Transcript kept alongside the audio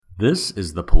This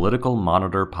is the Political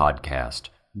Monitor podcast,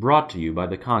 brought to you by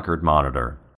the Concord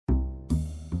Monitor.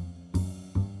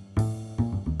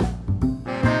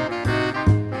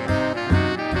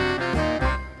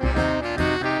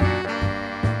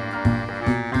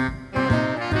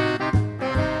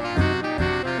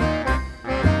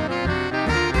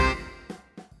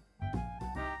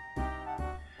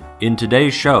 In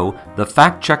today's show, the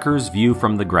fact-checkers view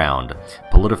from the ground.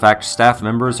 PolitiFact staff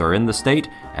members are in the state,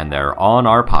 and they're on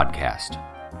our podcast.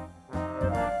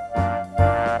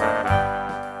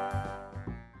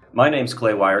 My name's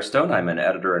Clay Wirestone. I'm an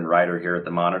editor and writer here at the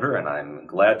Monitor, and I'm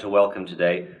glad to welcome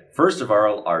today, first of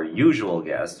all, our usual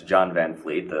guest, John Van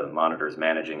Fleet, the Monitor's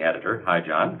managing editor. Hi,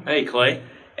 John. Hey, Clay.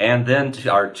 And then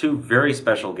to our two very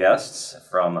special guests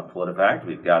from PolitiFact.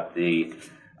 We've got the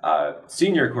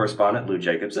senior correspondent, Lou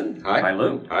Jacobson. Hi. Hi,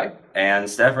 Lou. Hi. And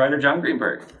staff writer, John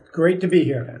Greenberg. Great to be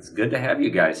here. It's good to have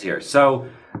you guys here. So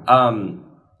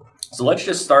let's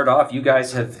just start off. You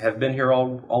guys have been here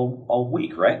all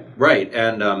week, right? Right,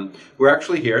 and we're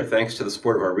actually here thanks to the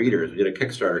support of our readers. We did a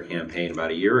Kickstarter campaign about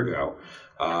a year ago,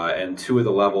 and two of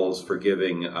the levels for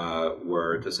giving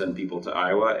were to send people to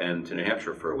Iowa and to New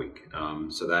Hampshire for a week.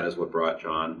 So that is what brought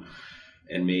John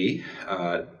and me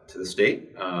to the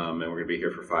state, and we're going to be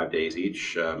here for 5 days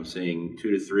each, seeing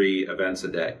 2 to 3 events a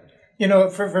day. You know,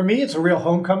 for me, it's a real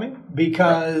homecoming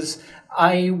because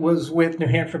I was with New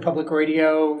Hampshire Public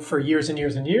Radio for years and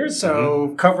years and years,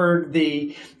 so covered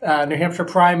the New Hampshire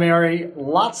primary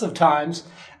lots of times.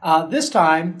 This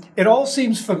time, it all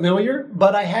seems familiar,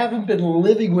 but I haven't been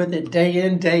living with it day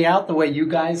in, day out the way you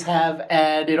guys have,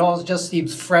 and it all just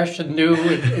seems fresh and new.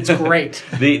 It's great.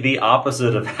 The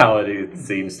opposite of how it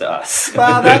seems to us.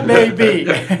 Well, that may be.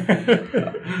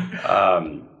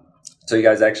 So you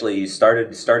guys actually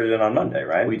started it on Monday,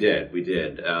 right? We did.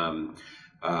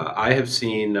 I have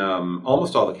seen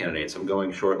almost all the candidates. I'm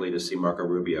going shortly to see Marco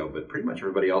Rubio, but pretty much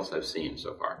everybody else I've seen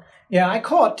so far. Yeah, I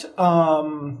caught, I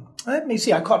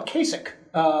caught Kasich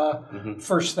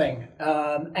first thing.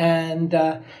 And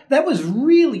that was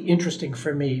really interesting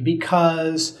for me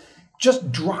because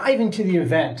just driving to the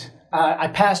event, I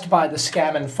passed by the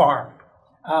Scammon farm.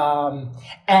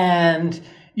 And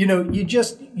it's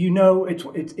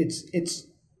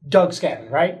Doug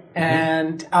Scammon, right?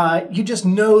 And you just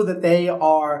know that they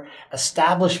are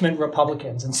establishment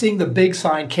Republicans. And seeing the big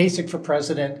sign, Kasich for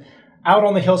president, out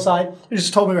on the hillside, it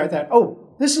just told me right then, oh,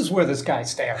 this is where this guy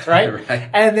stands, right? Right.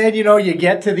 And then, you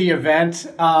get to the event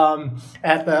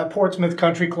at the Portsmouth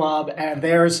Country Club, and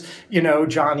there's,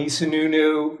 Johnny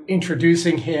Sununu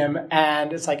introducing him,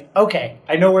 and it's like, okay,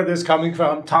 I know where this is coming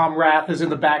from. Tom Rath is in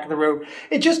the back of the room.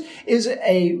 It just is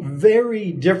a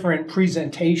very different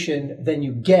presentation than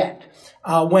you get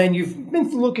when you've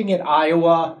been looking at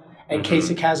Iowa, and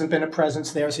Kasich hasn't been a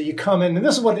presence there, so you come in, and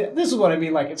this is what I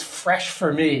mean. Like, it's fresh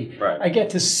for me. Right. I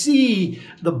get to see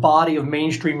the body of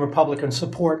mainstream Republican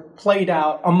support played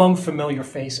out among familiar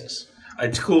faces.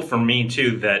 It's cool for me,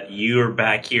 too, that you're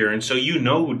back here, and so you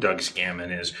know who Doug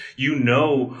Scammon is. You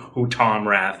know who Tom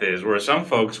Rath is, where some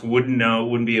folks wouldn't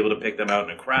be able to pick them out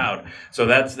in a crowd. So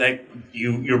that's that.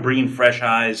 You're bringing fresh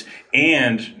eyes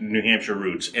and New Hampshire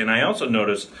roots. And I also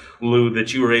noticed, Lou,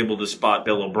 that you were able to spot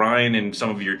Bill O'Brien in some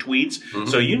of your tweets.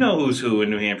 So you know who's who in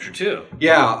New Hampshire, too.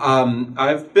 Yeah,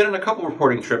 I've been on a couple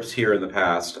reporting trips here in the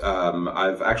past.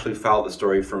 I've actually followed the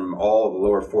story from all of the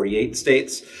lower 48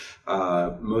 states.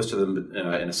 Most of them in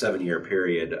a 7-year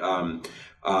period. I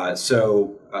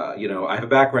have a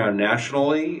background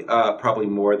nationally, probably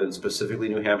more than specifically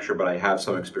New Hampshire, but I have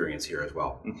some experience here as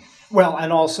well. Well,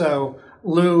 and also,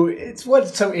 Lou,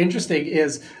 what's so interesting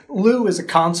is Lou is a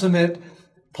consummate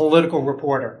political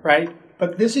reporter, right?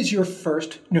 But this is your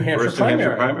first New Hampshire primary. New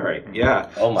Hampshire primary, yeah.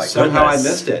 Oh my Somehow goodness. I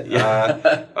missed it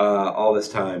all this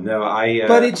time. No,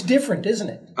 but it's different, isn't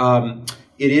it?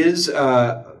 It is.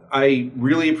 I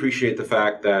really appreciate the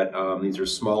fact that these are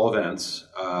small events,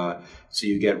 so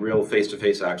you get real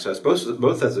face-to-face access,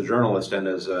 both as a journalist and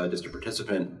as just a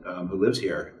participant who lives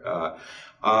here.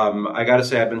 I got to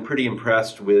say, I've been pretty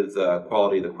impressed with the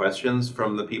quality of the questions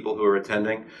from the people who are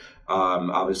attending.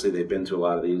 Obviously, they've been to a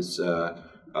lot of these,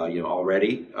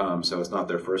 already, so it's not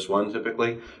their first one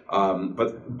typically.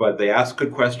 But they ask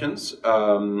good questions,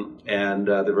 and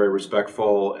they're very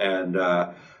respectful and.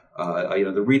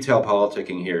 The retail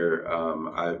politicking here,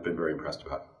 I've been very impressed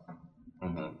about.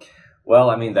 Mm-hmm.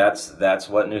 Well, I mean, that's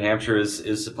what New Hampshire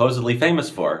is supposedly famous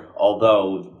for.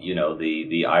 Although,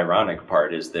 the ironic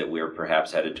part is that we're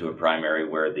perhaps headed to a primary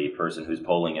where the person who's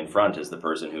polling in front is the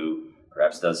person who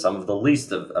perhaps does some of the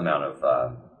least amount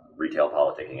of retail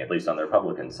politicking, at least on the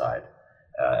Republican side.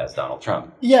 as Donald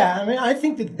Trump. Yeah, I mean, I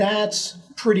think that that's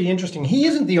pretty interesting. He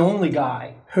isn't the only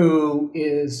guy who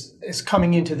is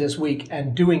coming into this week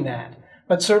and doing that,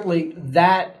 but certainly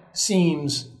that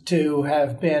seems to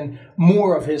have been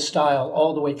more of his style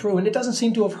all the way through, and it doesn't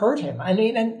seem to have hurt him.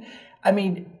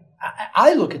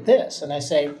 I look at this and I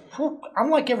say, I'm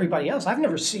like everybody else. I've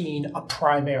never seen a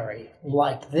primary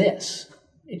like this.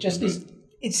 It just is.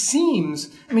 It seems.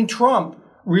 I mean, Trump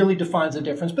really defines the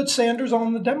difference, but Sanders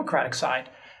on the Democratic side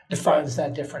defines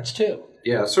that difference too.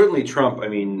 Yeah, certainly Trump. I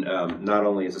mean, not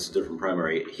only is this a different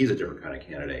primary, he's a different kind of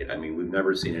candidate. I mean, we've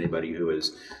never seen anybody who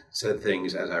has said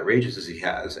things as outrageous as he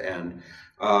has, and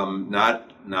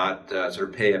not sort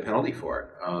of pay a penalty for it.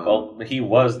 Well, he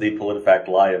was the PolitiFact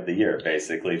Lie of the Year,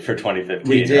 basically, for 2015,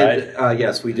 we did, right?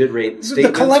 yes, we did rate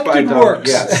statements the collected by Donald, works.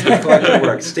 Yes, the collected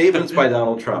works. Statements by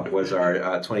Donald Trump was our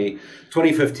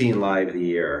 2015 Lie of the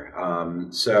Year.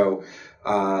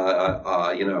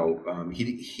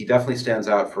 He definitely stands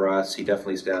out for us. He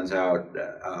definitely stands out.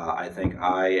 I think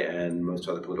I and most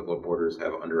other political reporters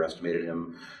have underestimated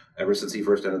him ever since he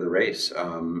first entered the race.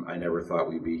 I never thought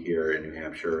we'd be here in New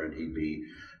Hampshire and he'd be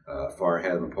far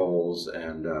ahead in the polls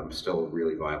and still a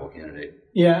really viable candidate.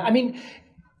 Yeah, I mean,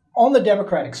 on the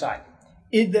Democratic side,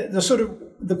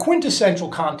 the quintessential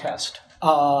contest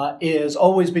is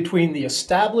always between the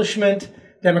establishment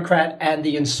Democrat and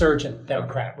the insurgent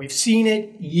Democrat. We've seen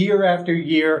it year after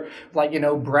year, like,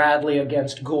 Bradley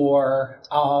against Gore.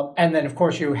 And then, of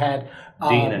course, you had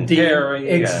Dean and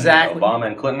Kerry, exactly. And Obama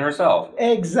and Clinton herself.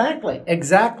 Exactly.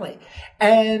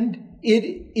 And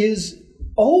it is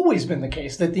always been the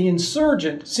case that the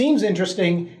insurgent seems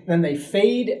interesting, then they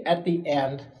fade at the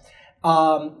end,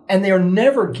 and they're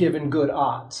never given good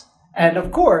odds. And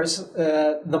of course,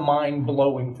 the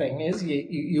mind-blowing thing is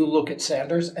you look at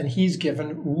Sanders, and he's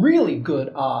given really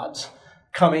good odds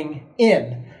coming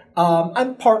in.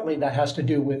 And partly that has to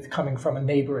do with coming from a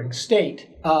neighboring state.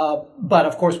 But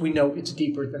of course, we know it's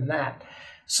deeper than that.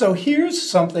 So here's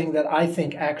something that I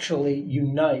think actually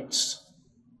unites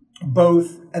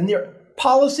both, and their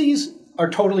policies are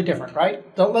totally different, right?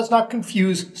 Let's not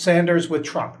confuse Sanders with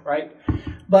Trump, right?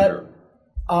 But Sure.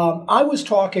 I was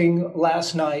talking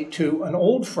last night to an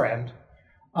old friend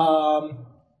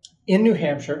in New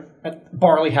Hampshire, at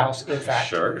Barley House, in fact.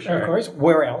 Sure. Of course,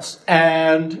 where else?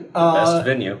 And Best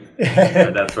venue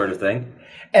for that sort of thing.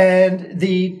 And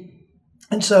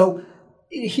so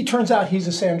he turns out he's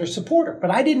a Sanders supporter, but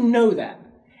I didn't know that.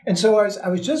 And so I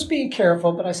was just being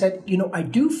careful, but I said, I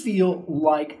do feel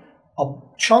like a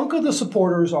chunk of the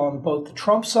supporters on both the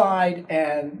Trump side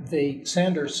and the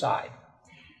Sanders side,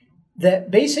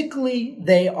 that basically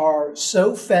they are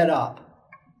so fed up.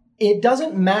 It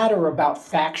doesn't matter about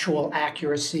factual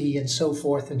accuracy and so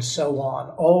forth and so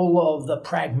on, all of the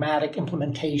pragmatic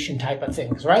implementation type of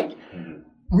things, right? Mm-hmm.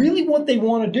 Really what they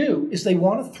want to do is they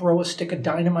want to throw a stick of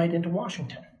dynamite into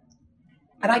Washington.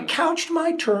 And I couched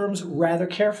my terms rather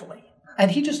carefully.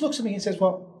 And he just looks at me and says,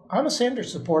 well, I'm a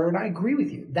Sanders supporter and I agree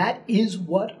with you. That is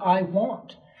what I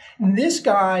want. And this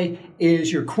guy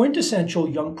is your quintessential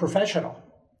young professional.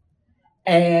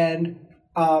 And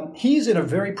he's in a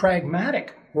very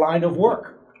pragmatic line of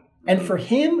work. And for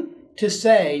him to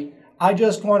say, I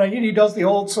just want to, he does the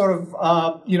old sort of,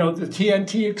 the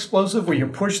TNT explosive where you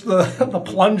push the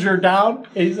plunger down.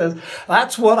 He says,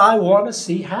 that's what I want to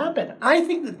see happen. I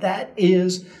think that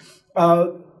is,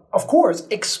 of course,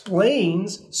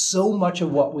 explains so much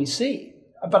of what we see.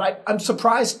 But I'm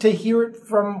surprised to hear it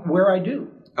from where I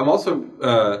do. I'm also...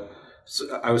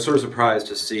 I was sort of surprised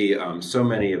to see so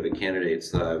many of the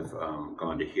candidates that I've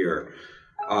gone to hear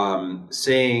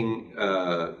saying,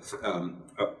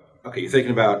 okay, you're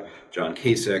thinking about John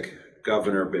Kasich,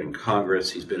 governor, been in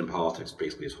Congress. He's been in politics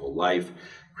basically his whole life.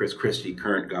 Chris Christie,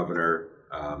 current governor,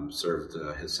 served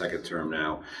his second term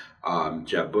now.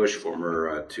 Jeb Bush,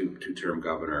 former two-term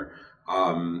governor.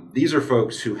 These are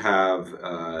folks who have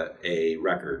a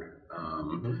record.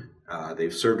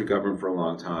 They've served a government for a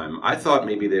long time. I thought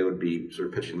maybe they would be sort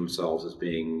of pitching themselves as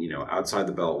being, outside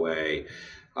the Beltway,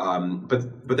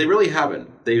 but they really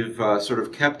haven't. They've sort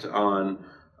of kept on,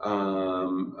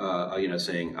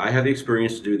 saying, I have the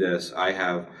experience to do this. I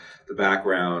have the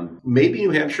background. Maybe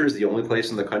New Hampshire is the only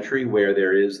place in the country where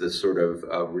there is this sort of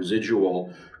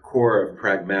residual core of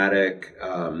pragmatic,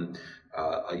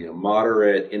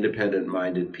 moderate,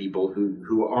 independent-minded people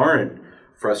who aren't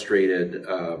frustrated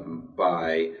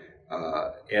by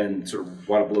and sort of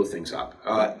want to blow things up.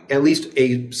 At least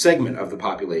a segment of the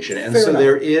population, and Fair so enough.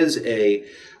 there is a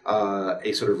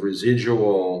sort of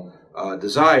residual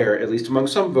desire, at least among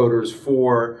some voters,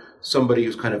 for somebody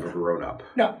who's kind of a grown-up.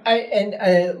 No,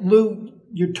 Lou,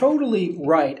 you're totally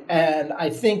right, and I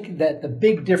think that the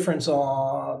big difference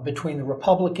between the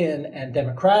Republican and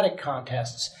Democratic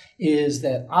contests is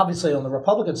that obviously on the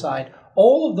Republican side,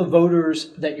 all of the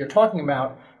voters that you're talking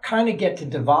about kind of get to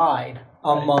divide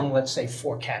among, let's say,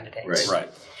 4 candidates.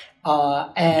 Right.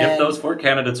 And If those 4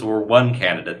 candidates were one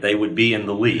candidate, they would be in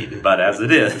the lead. But as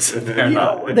it is, they're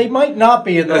not. they might not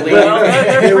be in the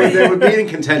lead. They would be in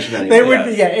contention anyway. They would,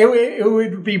 it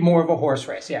would be more of a horse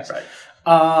race, yes. Right.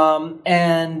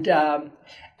 And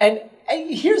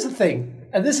here's the thing,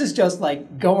 and this is just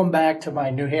like going back to my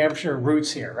New Hampshire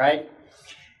roots here, right?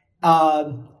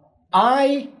 On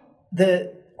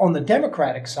the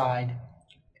Democratic side,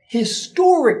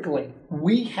 historically,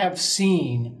 we have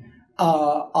seen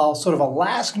a sort of a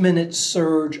last-minute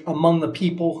surge among the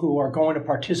people who are going to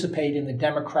participate in the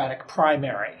Democratic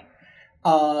primary.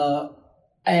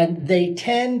 And they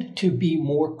tend to be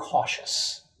more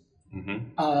cautious.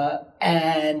 Mm-hmm.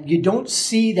 And you don't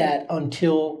see that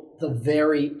until the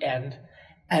very end.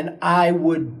 And I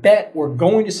would bet we're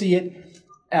going to see it.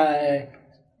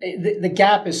 The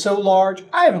gap is so large.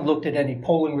 I haven't looked at any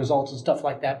polling results and stuff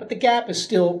like that, but the gap is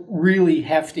still really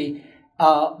hefty.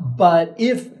 But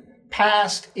if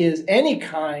past is any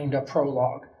kind of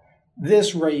prologue,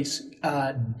 this race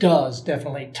does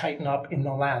definitely tighten up in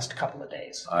the last couple of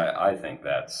days. I think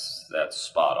that's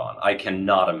spot on. I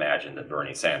cannot imagine that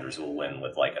Bernie Sanders will win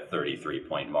with like a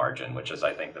 33-point margin, which is,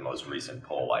 I think, the most recent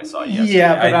poll I saw yesterday.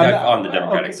 Yeah, but on the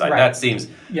Democratic side, right. that seems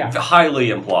highly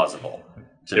implausible.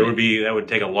 That would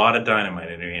take a lot of dynamite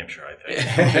in New Hampshire, I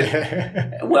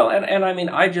think. Well, and I mean,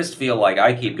 I just feel like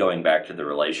I keep going back to the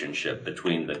relationship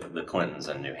between the Clintons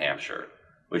and New Hampshire,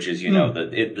 which is,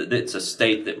 it's a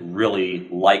state that really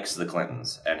likes the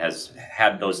Clintons and has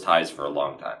had those ties for a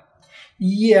long time.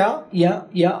 Yeah.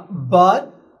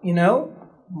 But,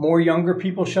 more younger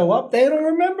people show up. They don't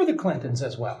remember the Clintons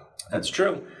as well. That's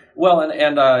true. Well,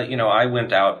 and I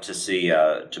went out to see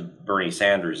to Bernie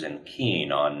Sanders in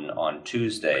Keene on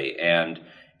Tuesday, and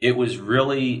it was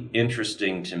really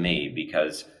interesting to me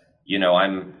because,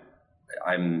 I'm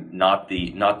not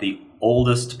the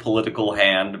oldest political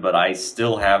hand, but I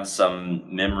still have some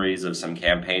memories of some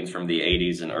campaigns from the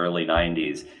 80s and early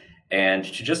 90s. And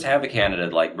to just have a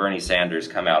candidate like Bernie Sanders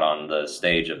come out on the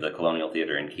stage of the Colonial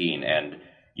Theater in Keene and,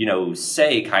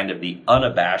 say kind of the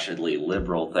unabashedly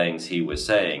liberal things he was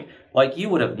saying, like you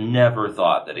would have never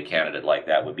thought that a candidate like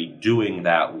that would be doing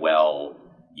that well,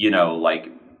 like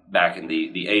back in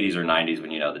the 80s or 90s when,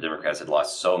 the Democrats had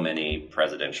lost so many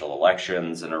presidential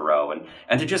elections in a row.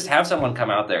 And to just have someone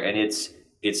come out there and it's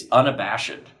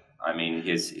unabashed. I mean,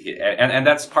 and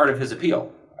that's part of his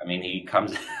appeal. I mean, he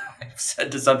comes, I've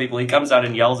said to some people, he comes out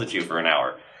and yells at you for an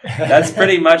hour. That's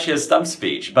pretty much his stump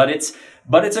speech, but it's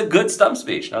a good stump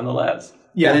speech nonetheless.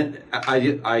 Yeah, and I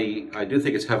do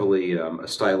think it's heavily a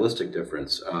stylistic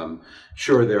difference.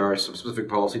 Sure, there are some specific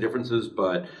policy differences,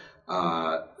 but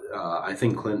I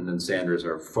think Clinton and Sanders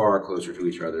are far closer to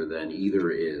each other than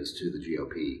either is to the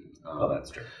GOP.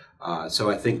 That's true. So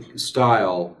I think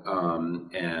style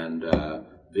and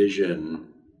vision,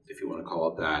 if you want to call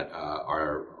it that,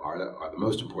 are the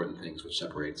most important things which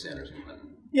separate Sanders and Clinton.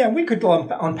 Yeah, we could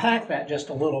unpack that just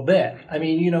a little bit. I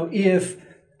mean, if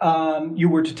you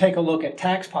were to take a look at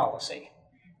tax policy,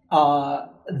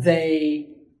 they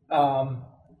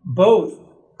both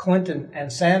Clinton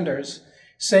and Sanders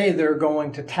say they're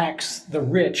going to tax the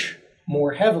rich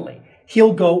more heavily.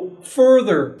 He'll go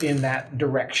further in that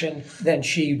direction than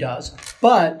she does,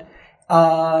 but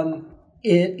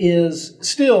it is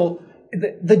still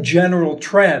the general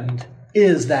trend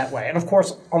is that way. And of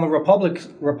course, on the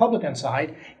Republican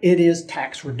side, it is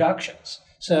tax reductions.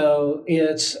 So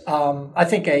it's, I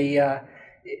think,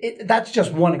 that's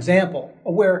just one example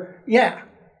where,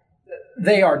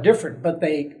 they are different, but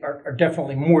they are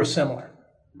definitely more similar.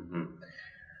 Mm-hmm.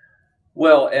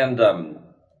 Well, and,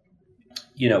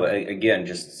 again,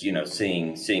 just,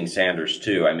 seeing Sanders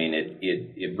too, I mean,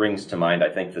 it brings to mind, I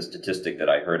think, the statistic that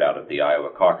I heard out of the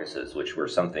Iowa caucuses, which were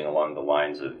something along the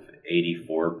lines of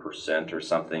 84% or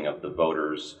something of the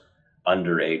voters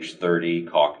under age 30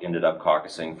 ended up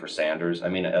caucusing for Sanders. I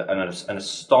mean, an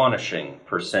astonishing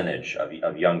percentage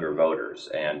of younger voters,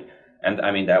 and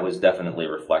I mean that was definitely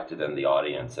reflected in the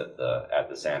audience at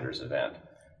the Sanders event.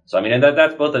 So I mean, and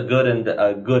that's both a good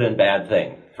and bad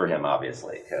thing for him,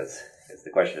 obviously, because the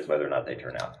question is whether or not they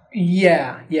turn out.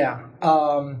 Yeah.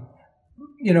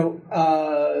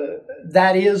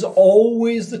 That is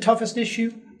always the toughest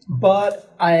issue,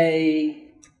 but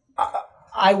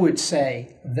I would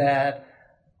say that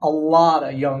a lot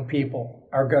of young people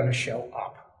are going to show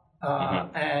up.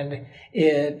 And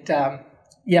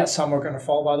some are going to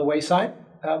fall by the wayside,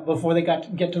 before they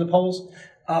get to the polls.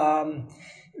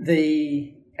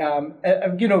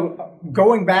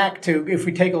 Going back to, if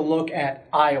we take a look at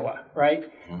Iowa,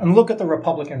 right, and look at the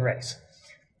Republican race,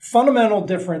 fundamental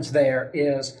difference there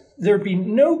is there'd be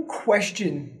no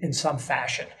question in some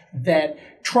fashion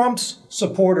that Trump's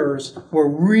supporters were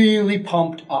really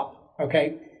pumped up,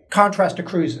 okay? Contrast to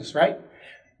Cruz's, right?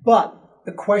 But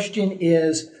the question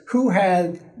is, who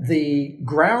had the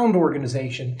ground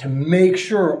organization to make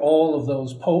sure all of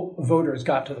those voters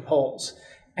got to the polls?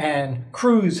 And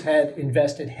Cruz had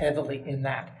invested heavily in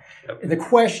that. Yep. The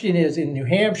question is, in New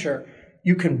Hampshire,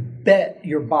 you can bet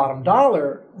your bottom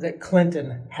dollar that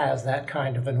Clinton has that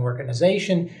kind of an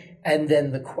organization. And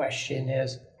then the question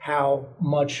is, how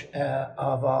much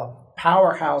of a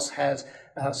powerhouse has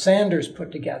Sanders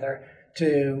put together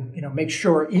to make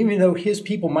sure, even though his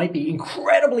people might be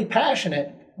incredibly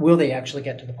passionate, will they actually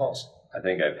get to the polls? I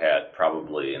think I've had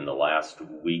probably in the last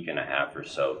week and a half or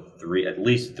so, at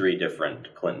least three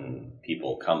different Clinton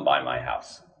people come by my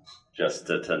house just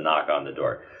to knock on the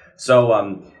door.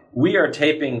 So we are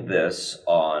taping this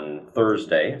on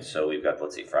Thursday. So we've got,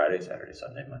 Friday, Saturday,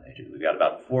 Sunday, Monday, Tuesday. We've got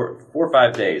about four or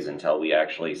 5 days until we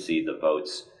actually see the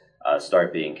votes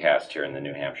start being cast here in the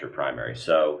New Hampshire primary.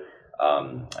 So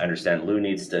I understand Lou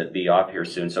needs to be off here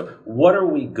soon. So what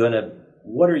are you going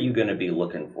to be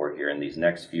looking for here in these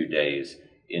next few days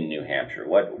in New Hampshire?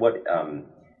 I'm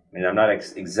not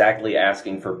exactly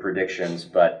asking for predictions,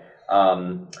 but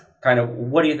kind of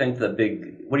what do you think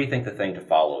the thing to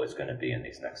follow is going to be in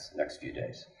these next few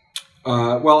days?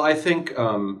 Well, I think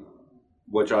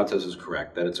what John says is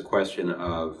correct, that it's a question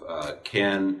of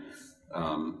can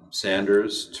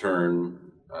Sanders turn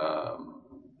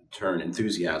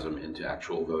enthusiasm into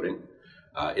actual voting.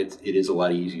 It is a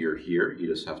lot easier here. You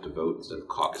just have to vote instead of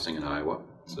caucusing in Iowa.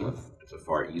 It's a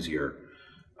far easier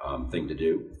thing to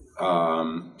do.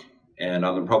 And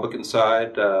on the Republican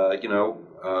side, I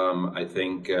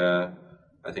think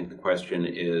the question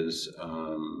is,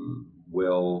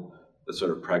 will the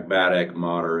sort of pragmatic,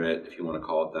 moderate, if you want to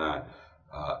call it that,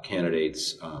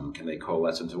 candidates, can they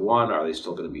coalesce into one? Are they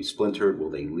still going to be splintered? Will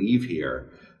they leave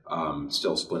here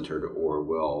still splintered, or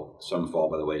will some fall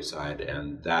by the wayside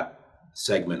and that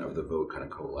segment of the vote kind of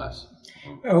coalesce?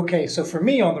 Okay, so for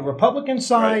me on the Republican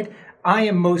side, right, I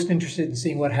am most interested in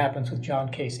seeing what happens with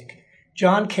John Kasich.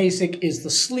 John Kasich is the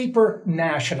sleeper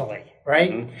nationally,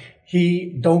 right? Mm-hmm.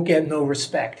 He don't get no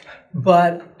respect,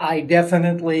 but I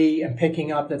definitely am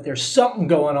picking up that there's something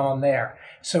going on there.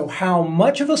 So how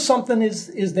much of a something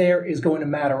is there is going to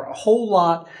matter a whole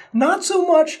lot, not so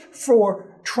much for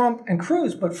Trump and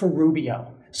Cruz, but for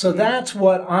Rubio. So that's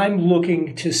what I'm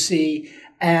looking to see.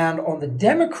 And on the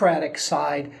Democratic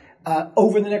side,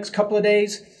 over the next couple of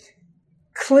days,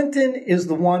 Clinton is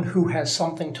the one who has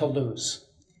something to lose.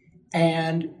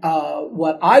 And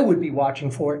what I would be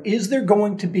watching for, is there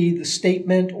going to be the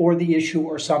statement or the issue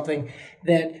or something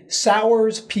that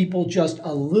sours people just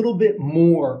a little bit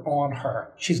more on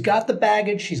her? She's got the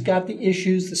baggage, she's got the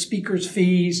issues, the speaker's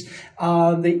fees,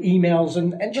 the emails,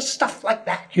 and just stuff like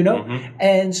that, Mm-hmm.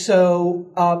 And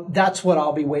so that's what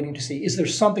I'll be waiting to see. Is there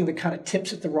something that kind of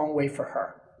tips it the wrong way for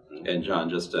her? And John,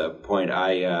 just a point,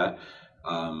 I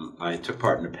took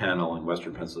part in a panel in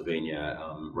Western Pennsylvania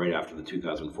right after the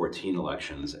 2014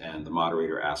 elections, and the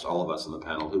moderator asked all of us on the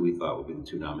panel who we thought would be the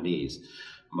two nominees.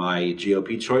 My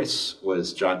GOP choice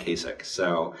was John Kasich.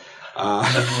 So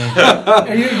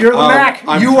you're the Mac.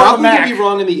 I'm you probably going to be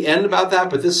wrong in the end about that,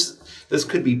 but this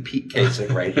could be Pete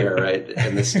Kasich right here, right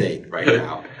in the state right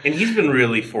now. And he's been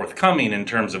really forthcoming in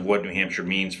terms of what New Hampshire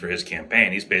means for his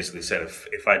campaign. He's basically said,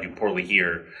 if I do poorly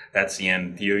here, that's the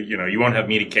end. You won't have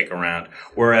me to kick around.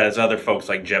 Whereas other folks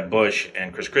like Jeb Bush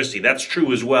and Chris Christie, that's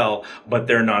true as well, but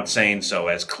they're not saying so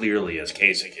as clearly as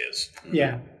Kasich is.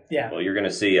 Yeah. Yeah. Well, you're going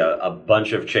to see a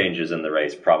bunch of changes in the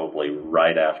race probably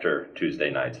right after Tuesday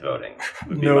night's voting.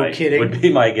 Kidding. Would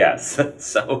be my guess.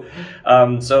 So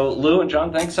Lou and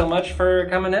John, thanks so much for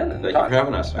coming in. Thank you for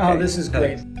having us. Okay. Oh, this is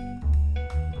great.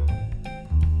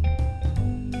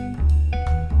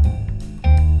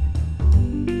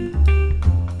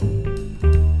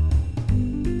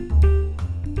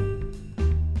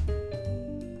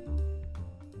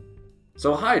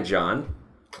 So hi, John.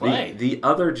 Clay. The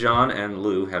other John and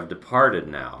Lou have departed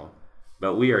now,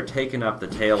 but we are taking up the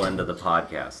tail end of the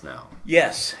podcast now.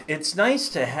 Yes, it's nice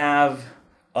to have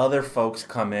other folks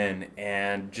come in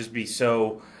and just be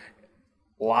so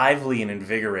lively and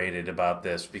invigorated about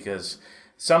this, because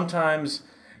sometimes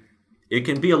it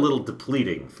can be a little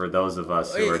depleting for those of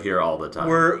us who are here all the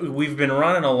time. We've been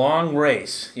running a long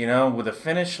race, where the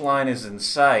finish line is in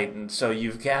sight, and so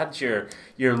you've got your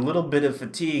little bit of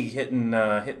fatigue hitting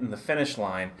the finish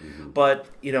line. Mm-hmm. But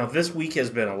this week has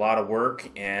been a lot of work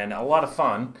and a lot of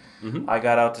fun. Mm-hmm. I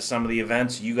got out to some of the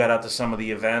events. You got out to some of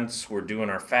the events. We're doing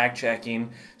our fact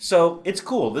checking, so it's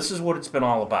cool. This is what it's been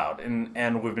all about,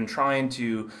 and we've been trying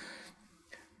to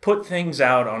put things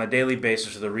out on a daily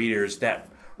basis to the readers that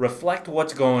reflect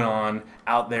what's going on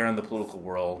out there in the political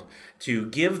world, to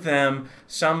give them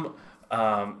some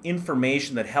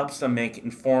information that helps them make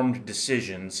informed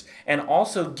decisions, and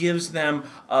also gives them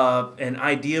an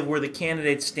idea of where the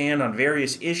candidates stand on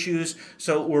various issues.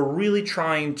 So we're really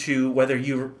trying to, whether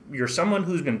you're someone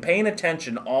who's been paying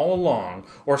attention all along,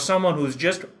 or someone who's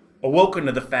just awoken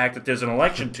to the fact that there's an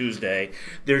election Tuesday,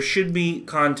 there should be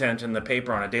content in the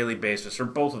paper on a daily basis for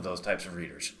both of those types of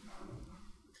readers.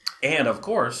 And, of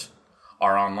course,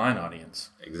 our online audience.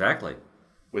 Exactly.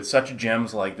 With such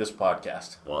gems like this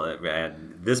podcast. Well,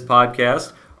 and this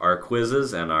podcast, our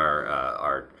quizzes, and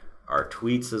our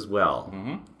tweets as well,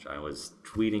 mm-hmm. which I was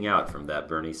tweeting out from that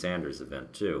Bernie Sanders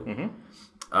event, too.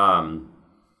 Mm-hmm.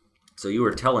 So you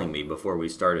were telling me before we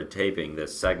started taping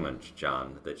this segment,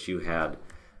 John, that you had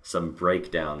some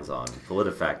breakdowns on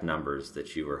PolitiFact numbers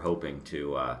that you were hoping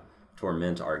to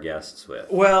torment our guests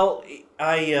with. Well,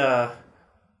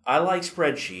 I like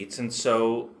spreadsheets, and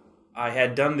so I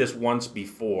had done this once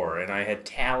before, and I had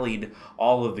tallied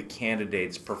all of the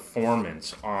candidates'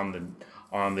 performance on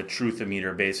the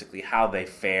Truthometer, basically how they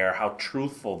fare, how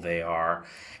truthful they are.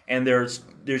 And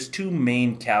there's two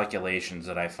main calculations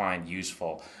that I find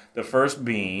useful. The first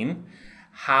being,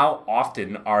 how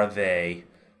often are they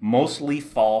mostly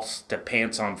false to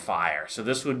pants on fire? So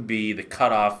this would be the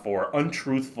cutoff for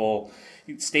untruthful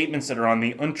statements that are on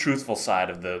the untruthful side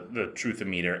of the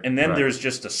Truthometer. And then there's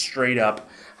just a straight up,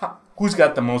 who's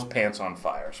got the most pants on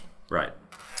fires? Right.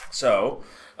 So,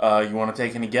 you want to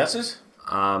take any guesses?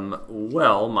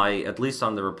 Well, at least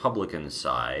on the Republican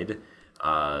side,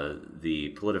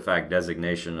 the PolitiFact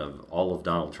designation of all of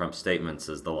Donald Trump's statements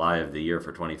as the lie of the year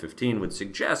for 2015 would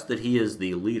suggest that he is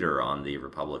the leader on the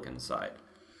Republican side.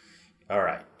 All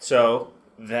right. So,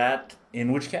 that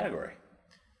in which category?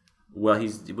 Well,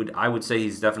 I would say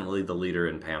he's definitely the leader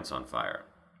in pants on fire.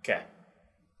 Okay.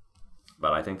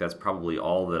 But I think that's probably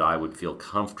all that I would feel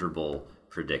comfortable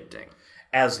predicting.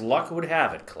 As luck would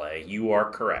have it, Clay, you are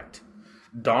correct.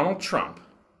 Donald Trump.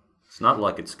 It's not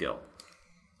luck, it's skill.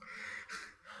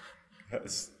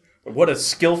 What a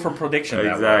skillful prediction that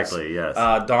was. Exactly, yes.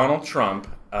 Donald Trump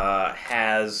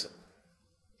has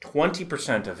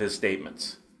 20% of his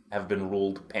statements have been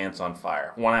ruled pants on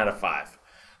fire. 1 out of 5.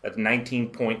 That's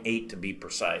 19.8 to be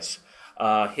precise.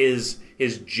 His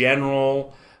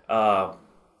general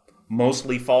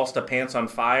mostly false to pants on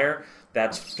fire,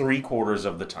 that's 3/4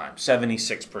 of the time,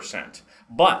 76%.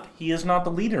 But he is not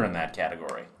the leader in that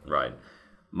category. Right.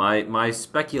 My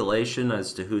speculation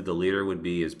as to who the leader would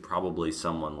be is probably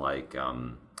someone like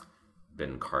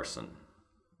Ben Carson.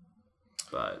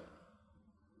 But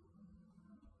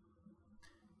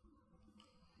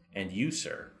and you,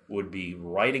 sir, would be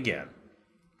right again.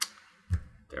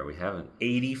 There we have it.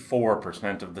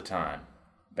 84% of the time,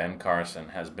 Ben Carson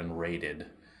has been rated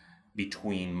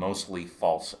between mostly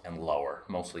false and lower,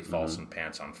 mostly false and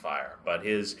pants on fire. But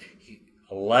his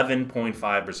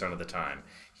 11.5% of the time,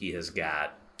 he has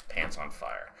got pants on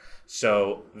fire.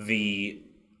 So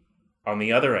on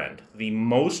the other end, the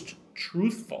most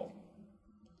truthful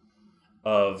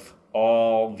of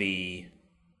all the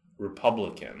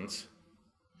Republicans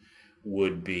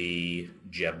would be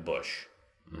Jeb Bush.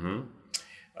 Mm-hmm.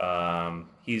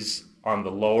 He's on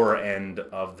the lower end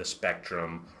of the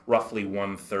spectrum, roughly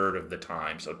 1/3 of the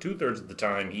time. So 2/3 of the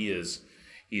time he's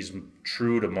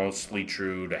true to mostly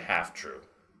true to half true.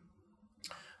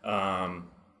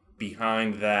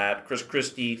 Behind that, Chris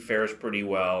Christie fares pretty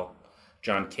well.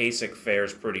 John Kasich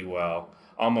fares pretty well,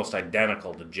 almost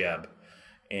identical to Jeb.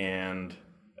 And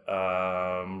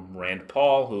Rand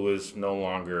Paul, who is no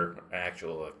longer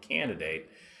actual candidate,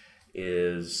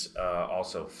 is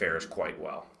also fares quite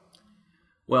well.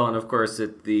 Well, and of course,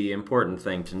 the important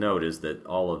thing to note is that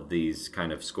all of these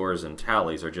kind of scores and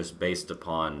tallies are just based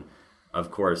upon,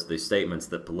 of course, the statements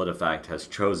that PolitiFact has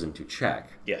chosen to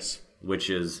check. Yes. Which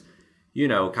is,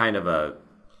 kind of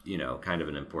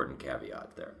an important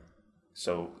caveat there.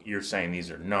 So you're saying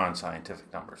these are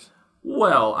non-scientific numbers?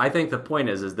 Well, I think the point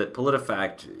is that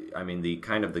PolitiFact,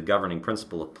 the governing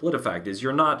principle of PolitiFact is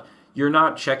you're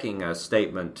not checking a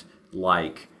statement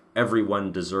like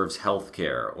everyone deserves health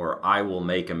care or I will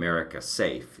make America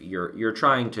safe. You're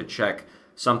trying to check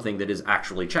something that is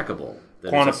actually checkable.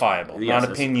 Quantifiable, yes,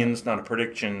 not opinions, not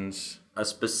predictions. a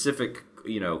specific,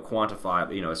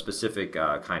 a specific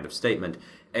kind of statement,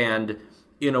 and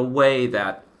in a way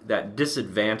that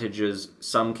disadvantages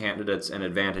some candidates and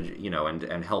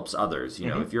and helps others.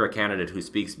 If you're a candidate who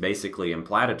speaks basically in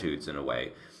platitudes in a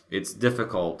way, it's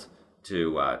difficult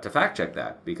to fact check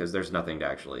that because there's nothing to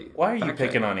actually. Why are you fact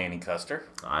picking check. on Annie Custer?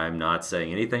 I'm not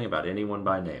saying anything about anyone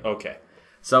by name. Okay.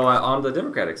 So on the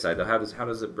Democratic side, though, how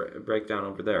does it break down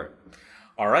over there?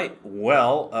 All right.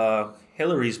 Well,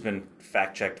 Hillary's been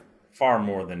fact-checked far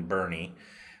more than Bernie,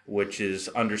 which is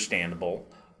understandable.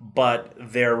 But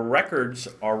their records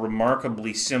are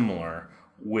remarkably similar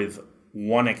with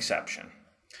one exception.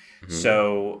 Mm-hmm.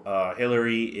 So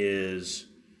Hillary is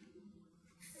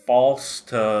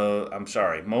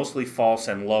mostly false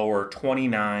and lower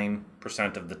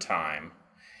 29% of the time.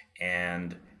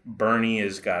 And Bernie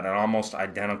has got an almost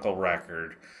identical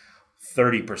record.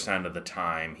 30% of the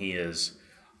time he is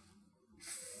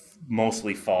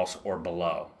mostly false or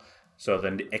below. So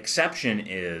the exception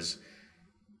is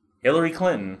Hillary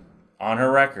Clinton, on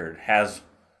her record, has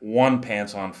one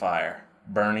pants on fire.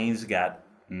 Bernie's got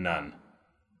none.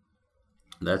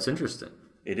 That's interesting.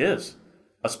 It is.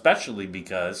 Especially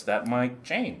because that might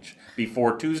change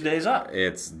before Tuesday's up.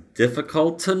 It's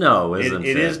difficult to know, isn't it?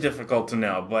 It is difficult to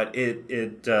know, but anything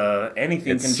can change.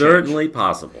 It's certainly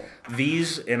possible.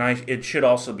 It should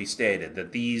also be stated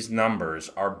that these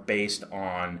numbers are based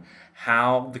on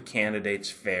how the candidates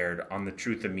fared on the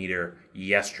Truth-O-Meter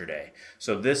yesterday.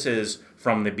 So this is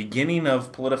from the beginning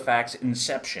of PolitiFact's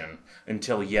inception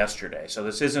until yesterday. So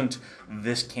this isn't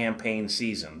this campaign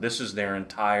season. This is their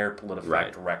entire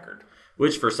PolitiFact record.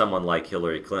 Which, for someone like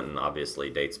Hillary Clinton, obviously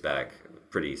dates back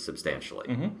pretty substantially.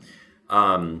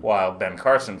 Mm-hmm. While Ben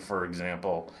Carson, for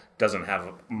example, doesn't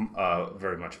have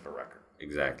very much of a record.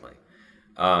 Exactly.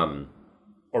 Or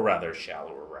rather, a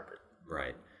shallower record.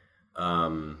 Right.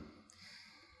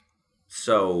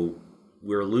 So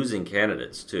we're losing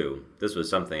candidates, too. This was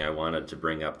something I wanted to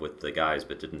bring up with the guys,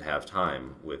 but didn't have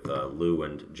time, with Lou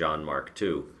and John Mark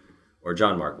II. Or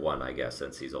John Mark I, I guess,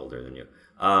 since he's older than you.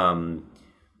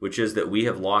 Which is that we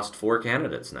have lost 4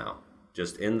 candidates now,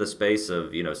 just in the space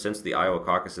of, since the Iowa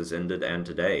caucuses ended and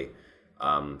today.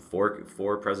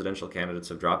 4 presidential candidates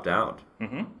have dropped out.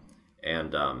 Mm-hmm.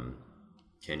 And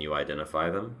can you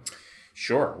identify them?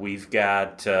 Sure. We've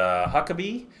got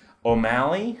Huckabee,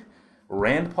 O'Malley,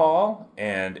 Rand Paul,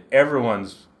 and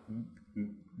everyone's,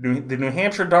 the New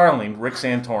Hampshire darling, Rick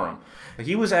Santorum.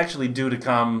 He was actually due to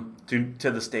come to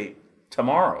the state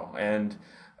tomorrow, and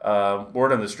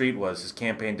word on the street was his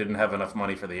campaign didn't have enough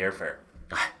money for the airfare.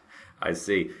 I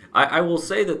see. I will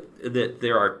say that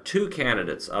there are 2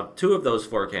 candidates. 2 of those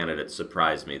 4 candidates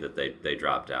surprised me that they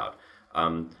dropped out.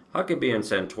 Huckabee and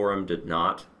Santorum did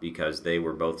not, because they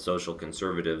were both social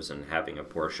conservatives, and having a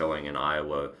poor showing in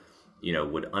Iowa,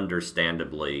 would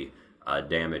understandably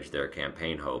damage their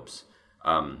campaign hopes.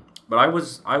 But I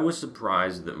was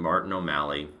surprised that Martin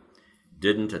O'Malley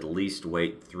didn't at least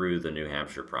wait through the New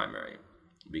Hampshire primary,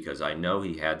 because I know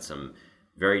he had some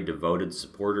very devoted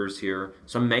supporters here,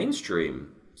 some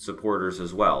mainstream supporters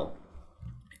as well.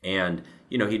 And,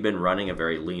 he'd been running a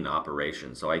very lean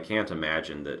operation, so I can't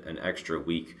imagine that an extra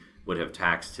week would have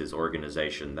taxed his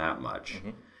organization that much.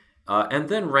 Mm-hmm. And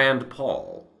then Rand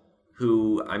Paul,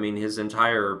 who, his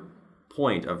entire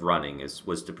point of running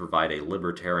was to provide a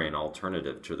libertarian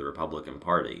alternative to the Republican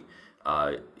Party.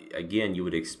 Again, you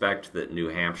would expect that New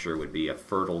Hampshire would be a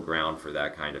fertile ground for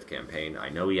that kind of campaign. I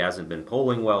know he hasn't been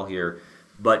polling well here,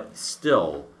 but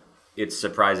still, it's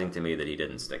surprising to me that he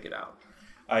didn't stick it out.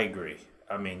 I agree.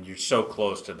 You're so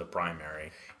close to the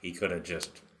primary. He could have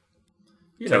just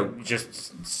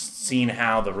seen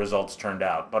how the results turned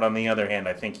out. But on the other hand,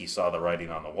 I think he saw the writing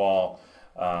on the wall.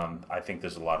 I think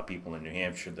there's a lot of people in New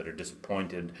Hampshire that are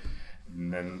disappointed.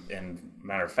 And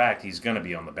matter of fact, he's going to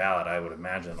be on the ballot. I would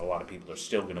imagine a lot of people are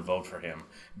still going to vote for him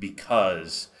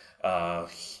because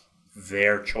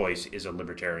their choice is a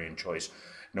libertarian choice,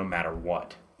 no matter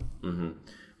what. Mm-hmm.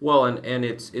 Well, and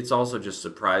it's also just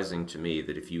surprising to me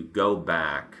that if you go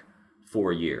back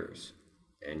 4 years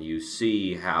and you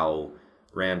see how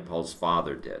Rand Paul's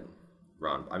father did,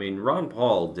 Ron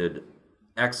Paul did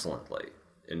excellently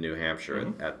in New Hampshire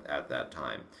mm-hmm. at that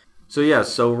time.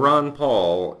 So Ron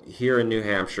Paul, here in New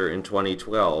Hampshire in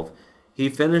 2012, he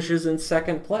finishes in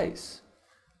second place.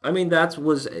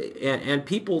 And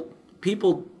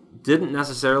people didn't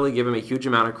necessarily give him a huge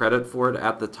amount of credit for it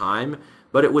at the time,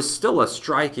 but it was still a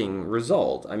striking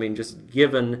result. Just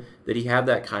given that he had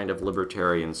that kind of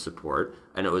libertarian support,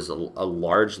 and it was a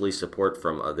largely support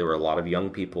from, there were a lot of young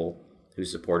people who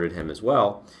supported him as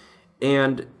well.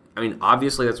 And,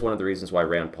 obviously that's one of the reasons why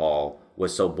Rand Paul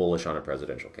was so bullish on a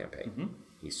presidential campaign.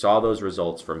 He saw those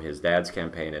results from his dad's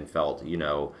campaign and felt,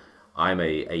 I'm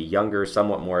a younger,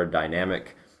 somewhat more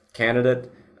dynamic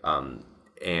candidate,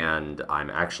 and I'm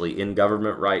actually in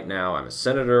government right now. I'm a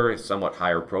senator, somewhat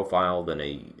higher profile than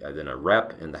a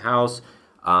rep in the House.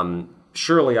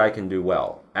 Surely I can do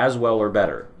well or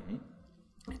better.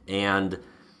 And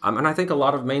I think a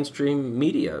lot of mainstream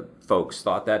media folks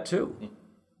thought that too.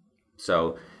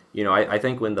 So, I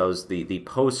think when the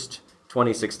post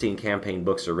 2016 campaign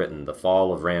books are written, the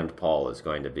fall of Rand Paul is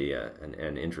going to be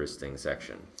an interesting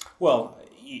section. Well,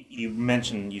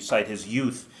 you cite his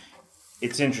youth.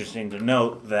 It's interesting to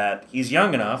note that he's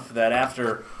young enough that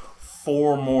after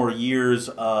 4 more years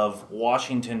of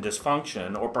Washington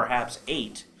dysfunction, or perhaps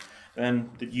 8, then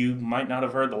you might not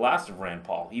have heard the last of Rand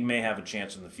Paul. He may have a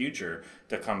chance in the future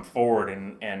to come forward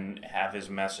and have his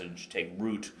message take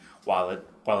root while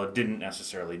it didn't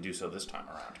necessarily do so this time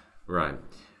around. Right.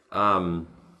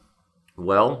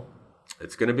 Well,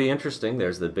 it's going to be interesting.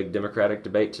 There's the big Democratic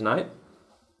debate tonight.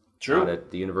 True. Out at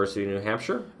the University of New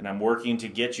Hampshire. And I'm working to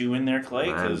get you in there, Clay,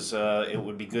 because it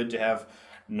would be good to have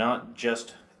not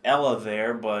just Ella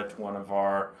there, but one of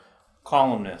our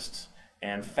columnists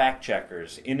and fact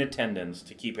checkers in attendance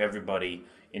to keep everybody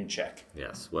in check.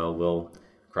 Yes. Well, we'll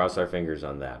cross our fingers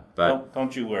on that. But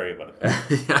don't you worry about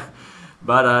it.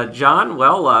 But John,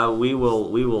 we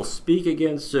will speak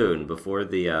again soon before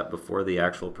the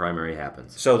actual primary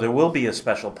happens. So there will be a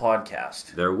special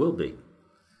podcast. There will be.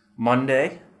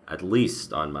 Monday? At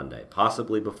least on Monday,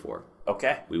 possibly before.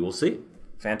 Okay. We will see.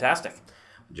 Fantastic.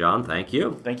 John, thank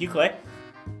you. Thank you, Clay.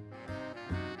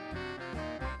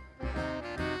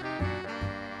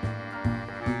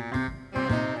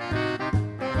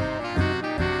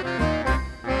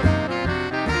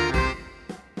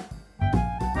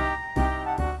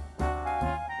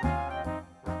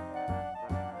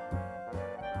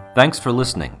 Thanks for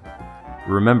listening.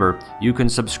 Remember, you can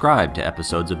subscribe to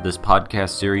episodes of this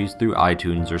podcast series through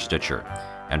iTunes or Stitcher.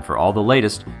 And for all the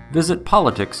latest, visit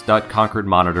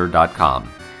politics.concordmonitor.com.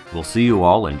 We'll see you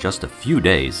all in just a few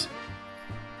days.